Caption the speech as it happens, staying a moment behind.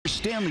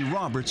Stanley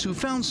Roberts, who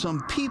found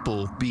some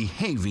people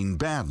behaving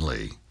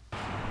badly.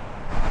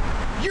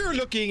 You're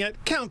looking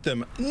at, count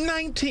them,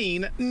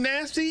 19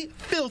 nasty,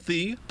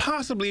 filthy,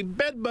 possibly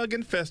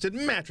bedbug-infested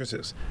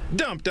mattresses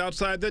dumped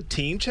outside the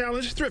Teen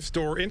Challenge thrift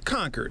store in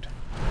Concord.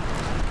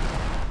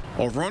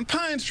 Over on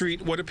Pine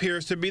Street, what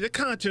appears to be the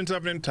contents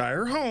of an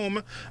entire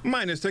home,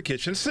 minus the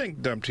kitchen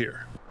sink dumped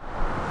here.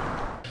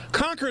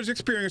 Concord is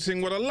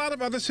experiencing what a lot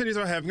of other cities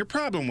are having a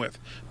problem with: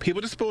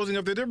 people disposing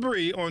of their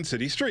debris on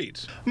city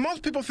streets.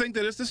 Most people think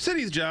that it's the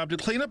city's job to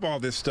clean up all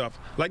this stuff,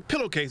 like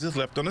pillowcases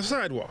left on the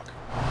sidewalk.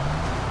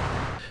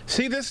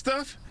 See this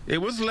stuff? It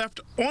was left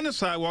on the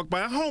sidewalk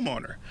by a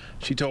homeowner.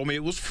 She told me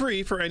it was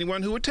free for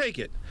anyone who would take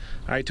it.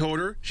 I told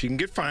her she can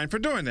get fined for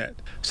doing that.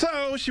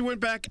 So she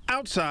went back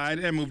outside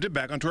and moved it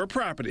back onto her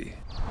property.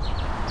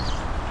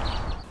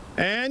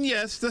 And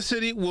yes, the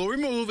city will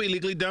remove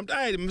illegally dumped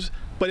items,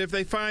 but if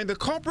they find the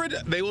culprit,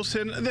 they will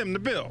send them the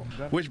bill.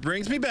 Which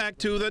brings me back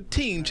to the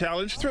Teen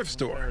Challenge thrift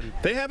store.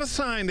 They have a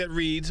sign that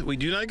reads, "We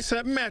do not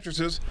accept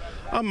mattresses,"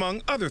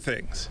 among other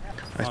things.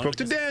 I spoke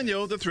to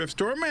Daniel, the thrift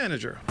store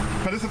manager.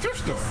 But it's a thrift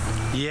store.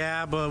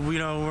 Yeah, but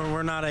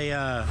we're not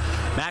a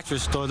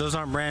mattress store. Those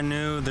aren't brand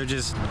new. They're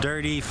just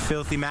dirty,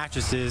 filthy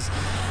mattresses.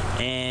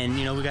 And,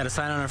 we got a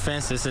sign on our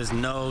fence that says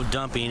no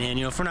dumping. And,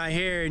 if we're not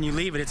here and you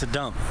leave it, it's a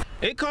dump.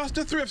 It costs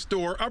the thrift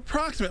store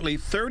approximately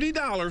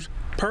 $30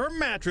 per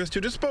mattress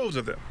to dispose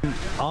of them.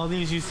 All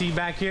these you see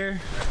back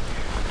here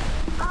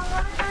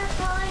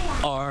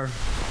are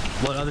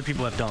what other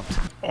people have dumped.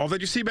 All that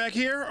you see back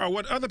here are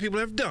what other people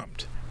have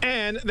dumped.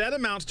 And that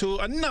amounts to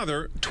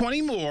another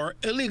 20 more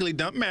illegally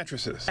dumped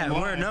mattresses. Yeah,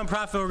 we're a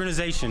nonprofit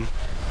organization.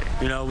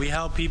 We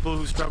help people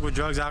who struggle with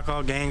drugs,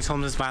 alcohol, gangs,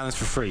 homeless, violence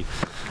for free.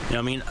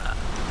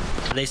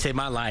 They saved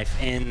my life,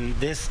 and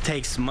this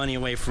takes money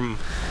away from,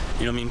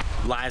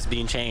 lives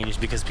being changed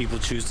because people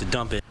choose to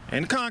dump it.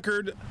 In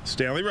Concord,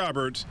 Stanley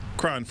Roberts,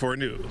 KRON 4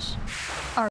 News.